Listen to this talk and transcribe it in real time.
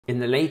In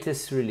the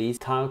latest release,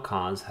 tile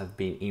cards have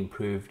been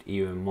improved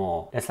even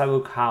more. Let's have a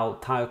look how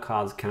tile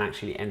cards can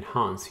actually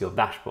enhance your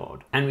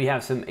dashboard. And we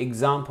have some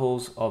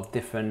examples of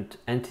different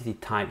entity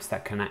types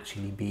that can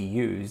actually be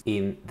used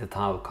in the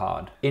tile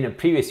card. In a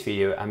previous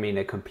video, I made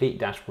a complete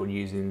dashboard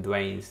using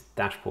Dwayne's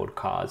dashboard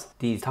cards.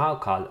 These tile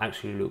cards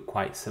actually look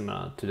quite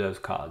similar to those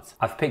cards.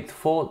 I've picked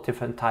 4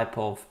 different types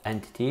of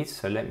entities,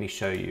 so let me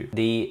show you.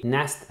 The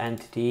nest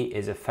entity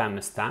is a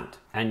thermostat,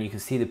 and you can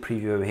see the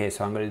preview over here.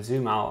 So I'm going to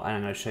zoom out and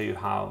I'm going to show you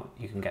how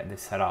you can get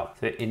this set up.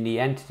 So in the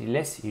entity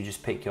list, you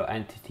just pick your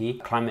entity,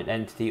 climate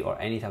entity, or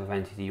any type of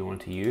entity you want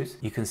to use.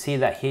 You can see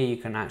that here you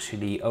can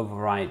actually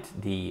overwrite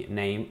the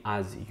name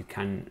as you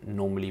can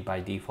normally by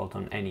default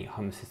on any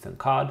Home Assistant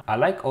card. I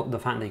like the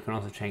fact that you can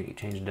also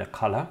change the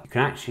color. You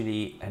can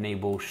actually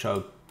enable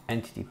show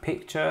entity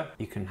picture.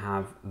 You can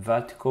have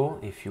vertical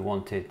if you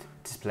want it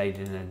displayed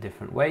in a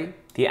different way.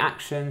 The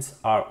actions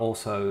are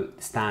also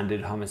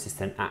standard Home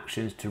Assistant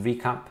actions. To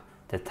recap,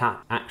 the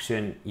tap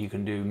action, you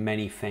can do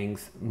many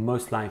things.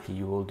 Most likely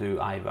you will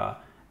do either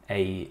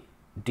a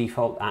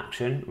default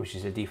action, which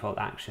is a default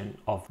action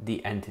of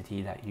the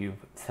entity that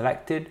you've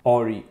selected,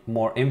 or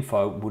more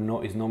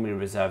info is normally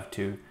reserved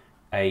to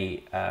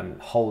a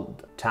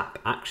hold tap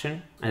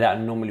action, and that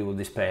normally will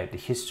display the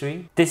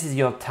history. This is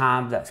your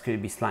tab that's going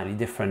to be slightly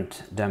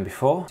different than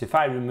before. So if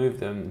I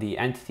remove them, the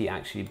entity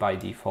actually by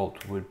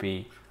default would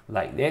be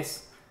like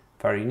this,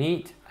 very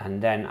neat.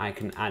 And then I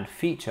can add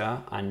feature,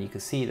 and you can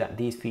see that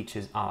these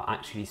features are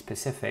actually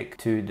specific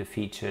to the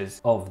features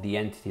of the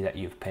entity that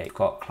you've picked. We've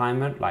got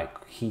climate,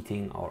 like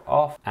heating or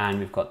off, and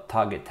we've got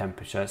target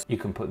temperatures. You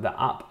can put that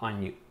up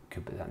and you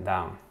can put that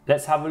down.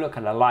 Let's have a look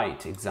at a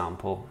light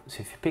example. So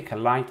if you pick a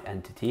light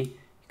entity,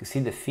 you can see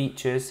the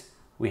features.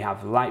 We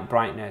have light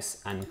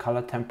brightness and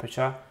color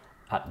temperature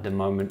at the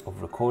moment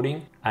of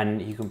recording.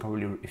 And you can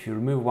probably, if you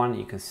remove one,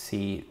 you can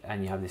see,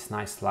 and you have this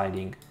nice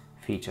sliding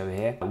feature over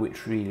here,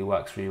 which really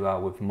works really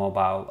well with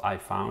mobile, I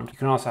found. You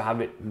can also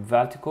have it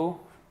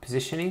vertical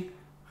positioning,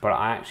 but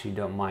I actually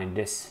don't mind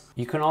this.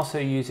 You can also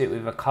use it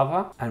with a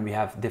cover, and we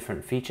have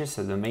different features.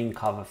 So the main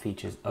cover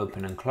features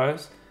open and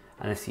close,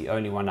 and it's the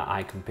only one that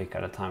I can pick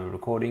at a time of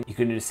recording. You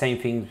can do the same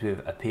things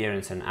with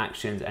appearance and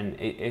actions, and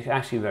it's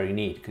actually very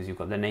neat because you've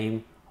got the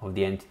name of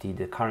the entity,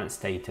 the current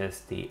status,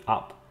 the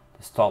up,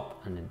 the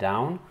stop, and the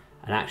down.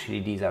 And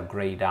actually these are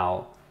grayed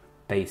out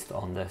based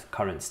on the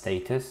current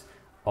status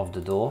of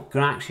the door. You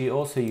can actually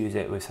also use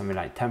it with something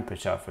like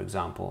temperature, for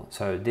example.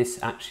 So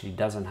this actually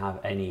doesn't have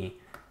any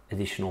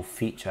additional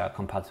feature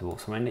compatible.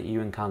 So when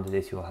you encounter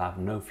this, you'll have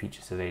no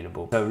features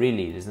available. So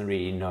really, there's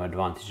really no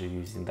advantage of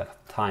using the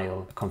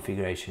tile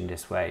configuration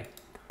this way.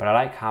 But I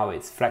like how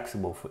it's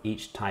flexible for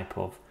each type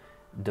of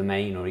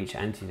domain or each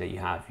entity that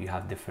you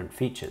have different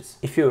features.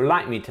 If you would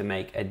like me to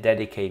make a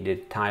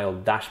dedicated tile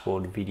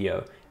dashboard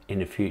video in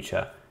the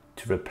future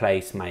to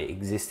replace my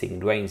existing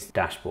Dwayne's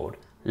dashboard,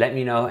 let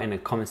me know in the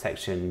comment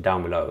section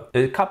down below.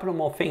 There's a couple of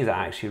more things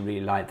I actually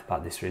really liked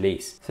about this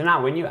release. So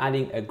now when you're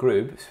adding a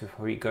group, so if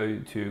we go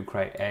to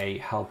create a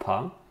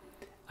helper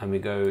and we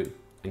go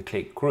and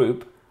click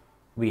group,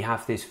 we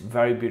have this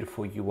very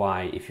beautiful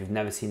UI. If you've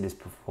never seen this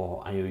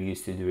before and you're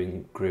used to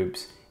doing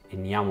groups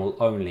in YAML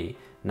only,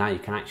 now you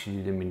can actually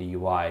do them in the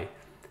UI.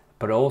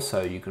 But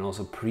also you can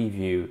also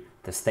preview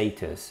the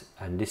status,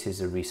 and this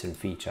is a recent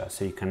feature.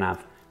 So you can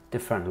have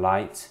different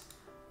lights,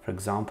 for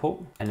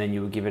example, and then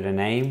you will give it a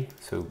name,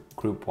 so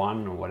group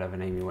 1 or whatever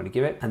name you want to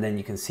give it, and then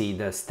you can see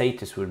the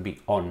status would be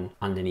on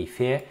underneath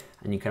here,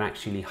 and you can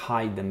actually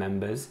hide the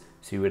members.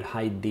 So you would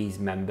hide these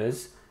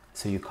members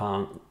so you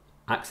can't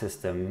access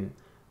them,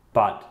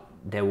 but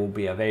they will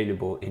be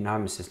available in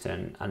Home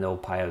Assistant and they'll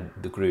power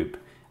the group.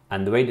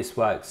 And the way this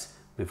works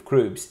with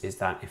groups is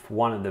that if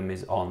one of them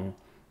is on,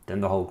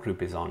 then the whole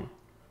group is on.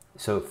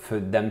 So for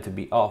them to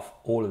be off,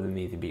 all of them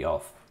need to be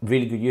off.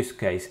 Really good use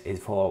case is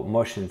for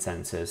motion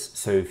sensors.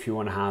 So if you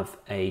want to have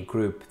a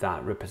group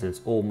that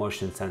represents all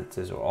motion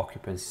sensors or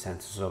occupancy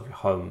sensors of your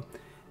home,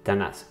 then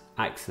that's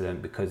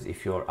excellent, because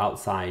if you're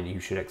outside, you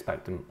should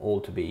expect them all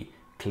to be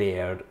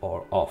cleared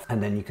or off.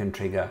 And then you can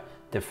trigger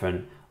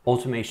different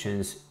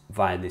automations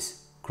via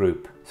this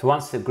group. So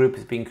once the group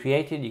has been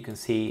created, you can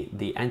see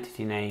the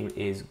entity name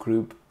is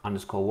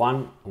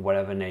group_1,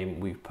 whatever name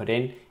we've put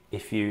in.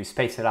 If you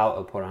space it out,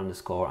 or put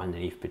underscore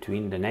underneath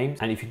between the names.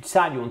 And if you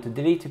decide you want to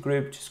delete a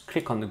group, just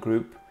click on the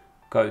group,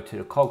 go to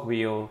the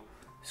cogwheel,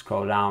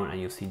 scroll down, and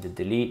you'll see the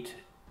delete.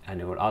 And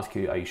it will ask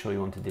you, are you sure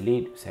you want to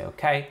delete? Say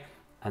okay.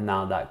 And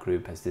now that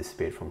group has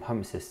disappeared from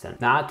Home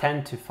Assistant. Now I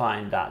tend to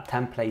find that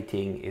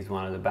templating is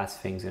one of the best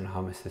things in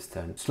Home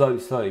Assistant.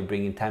 Slowly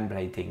bringing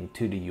templating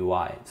to the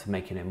UI, so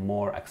making it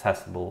more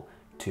accessible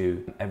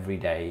to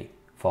everyday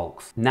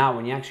folks. Now,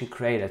 when you actually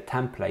create a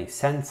template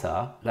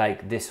sensor,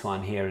 like this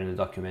one here in the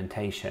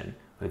documentation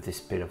with this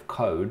bit of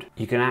code,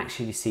 you can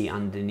actually see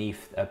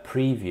underneath a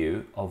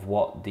preview of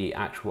what the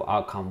actual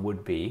outcome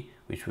would be,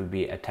 which would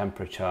be a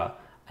temperature,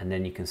 and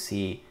then you can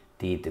see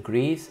the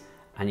degrees,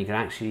 and you can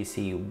actually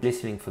see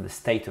listening for the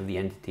state of the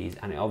entities,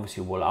 and it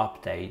obviously will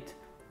update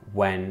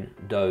when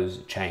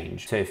those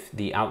change. So if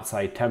the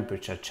outside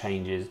temperature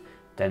changes,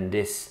 then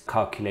this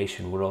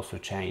calculation would also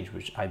change,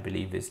 which I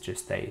believe is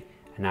just an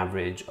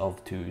average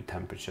of 2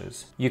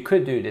 temperatures. You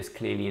could do this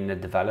clearly in the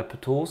developer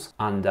tools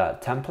under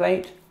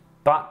template,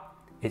 but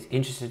it's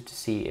interesting to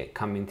see it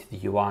come into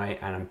the UI,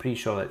 and I'm pretty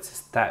sure it's a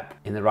step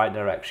in the right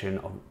direction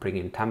of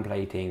bringing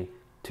templating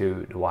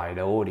to the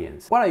wider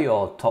audience. What are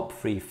your top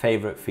 3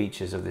 favorite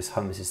features of this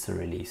Home Assistant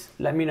release?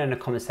 Let me know in the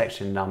comment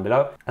section down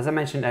below. As I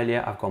mentioned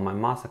earlier, I've got my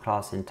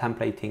masterclass in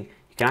templating.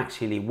 You can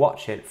actually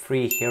watch it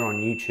free here on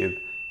YouTube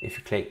if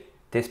you click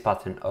this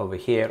button over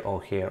here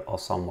or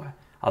somewhere.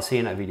 I'll see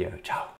you in that video. Ciao.